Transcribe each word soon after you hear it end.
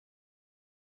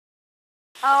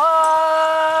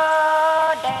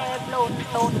Oh, de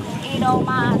blutun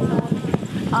idomatun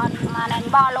on manen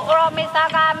balu romi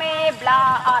sagami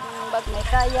bla on bag me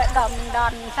kaya gam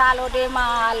dan salu di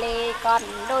mali kon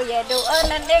do ye do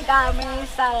enen de gami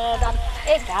saldan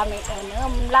e gami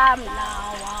enum lam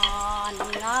nawan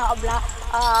na bla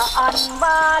on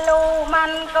balu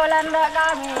man kolanda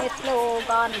gami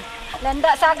slogan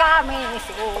lenda sagami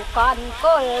sukan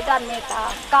kul dan meta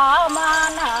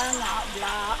kamana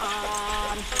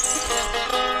ngablaan.